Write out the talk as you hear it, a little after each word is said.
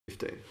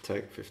15.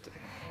 Take 15.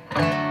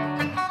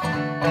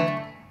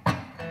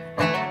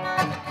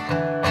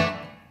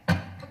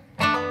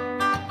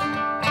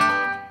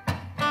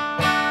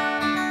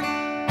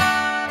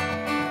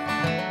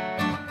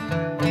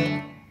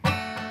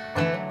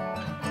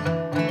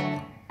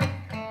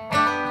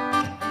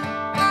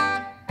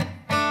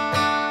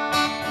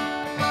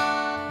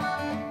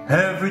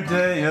 Every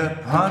day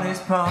upon his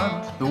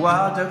pond, the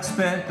wild duck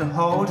spent the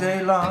whole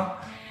day long,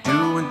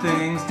 doing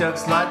things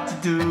ducks like to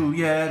do,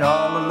 yet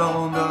all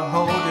alone the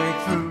whole day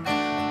through.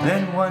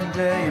 Then one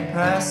day a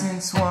passing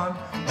swan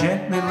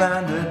gently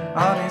landed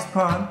on his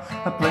pond,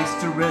 a place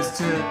to rest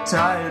her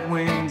tired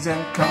wings,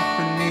 and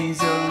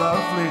company's a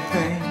lovely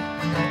thing.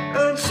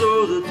 And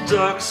so the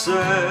duck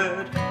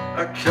said,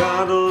 I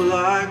kinda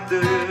like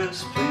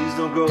this, please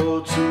don't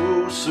go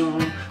too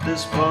soon,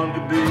 this pond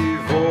could be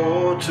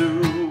for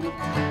two.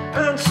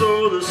 And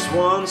so the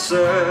swan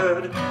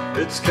said,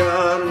 it's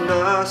kinda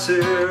nice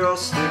here, I'll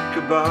stick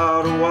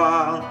about a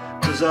while,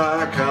 'cause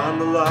I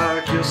kinda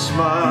like your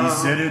smile. He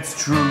said it's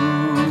true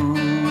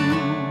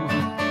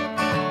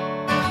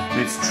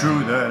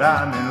that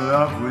I'm in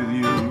love with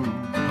you,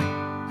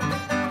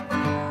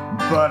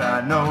 but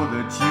I know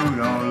that you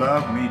don't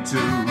love me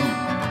too.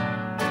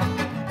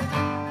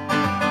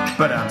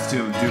 But I'm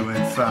still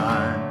doing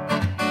fine.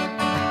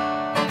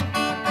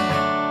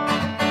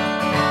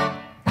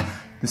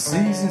 The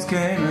seasons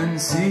came and the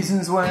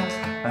seasons went,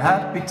 a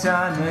happy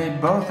time they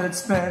both had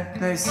spent.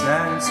 They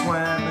sang and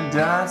swam and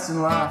danced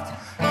and laughed,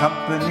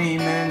 company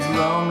men's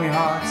lonely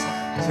hearts,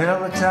 till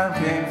the time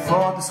came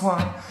for the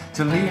swan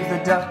to leave the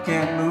duck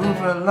and move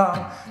along.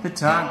 The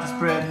time to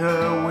spread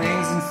her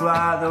wings and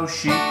fly, though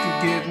she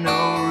could give no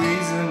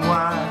reason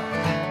why.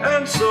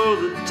 And so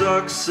the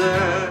duck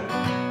said,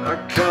 I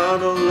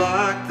kinda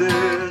like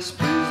this,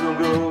 please don't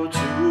go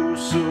too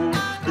soon,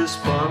 this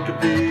pond could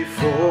be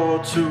for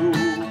two.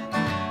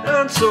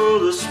 And so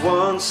the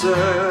swan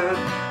said,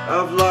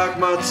 I've liked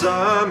my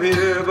time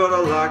here, but I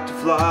like to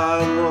fly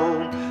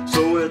alone,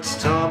 so it's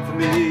time for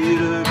me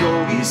to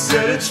go. He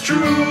said it's true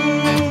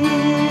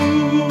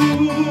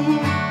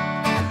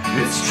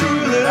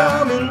that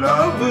I'm in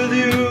love with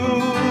you,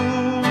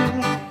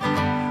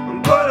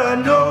 but I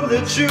know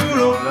that you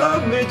don't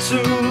love me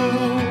too.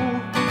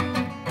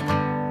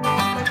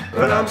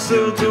 But I'm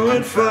still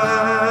doing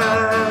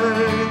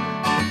fine.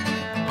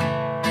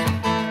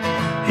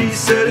 He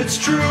said it's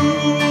true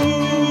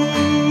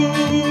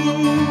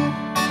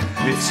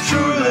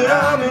that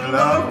I'm in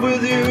love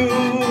with you,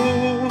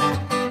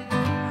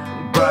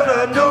 but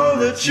I know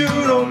that you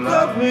don't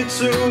love me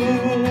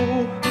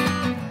too.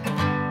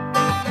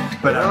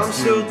 But I'm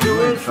still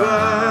doing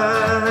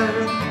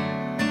fine.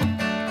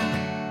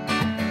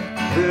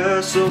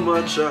 There's so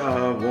much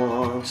I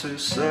want to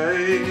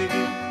say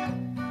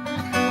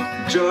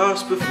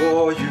just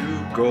before you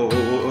go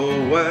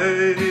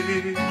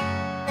away.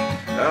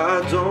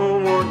 I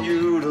don't want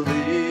you to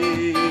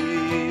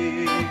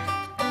leave,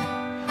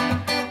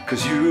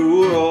 'cause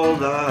you are all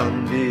I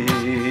need.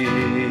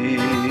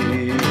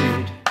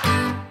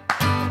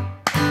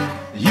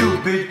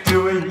 You'll be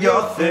doing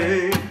your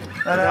thing,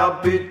 and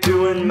I'll be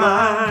doing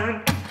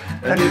mine.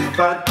 And if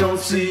I don't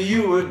see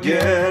you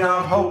again,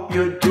 I hope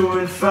you're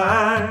doing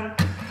fine.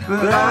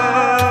 But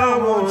I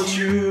want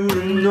you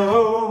to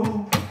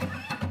know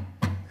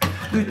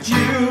that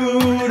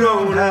you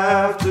don't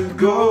have to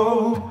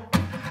go.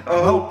 I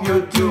hope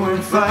you're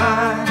doing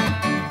fine.